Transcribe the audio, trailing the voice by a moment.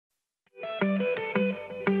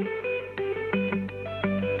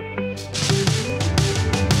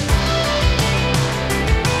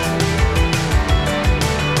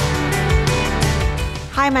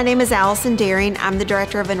Hi, my name is Allison Daring. I'm the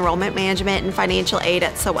Director of Enrollment Management and Financial Aid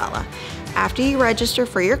at SOWELA. After you register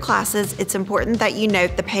for your classes, it's important that you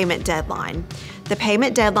note the payment deadline. The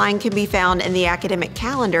payment deadline can be found in the academic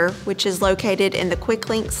calendar, which is located in the Quick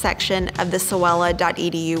Links section of the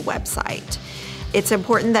sowela.edu website. It's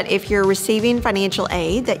important that if you're receiving financial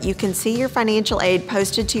aid, that you can see your financial aid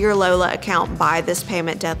posted to your LOLA account by this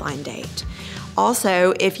payment deadline date.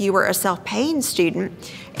 Also, if you were a self-paying student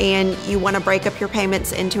and you want to break up your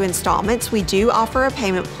payments into installments, we do offer a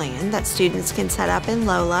payment plan that students can set up in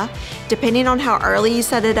LOLA. Depending on how early you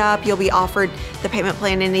set it up, you'll be offered the payment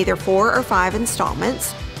plan in either 4 or 5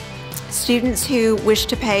 installments. Students who wish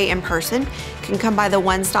to pay in person can come by the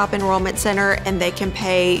One Stop Enrollment Center and they can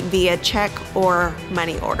pay via check or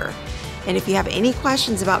money order. And if you have any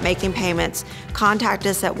questions about making payments, contact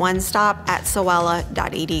us at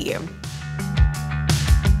onestop@sowela.edu.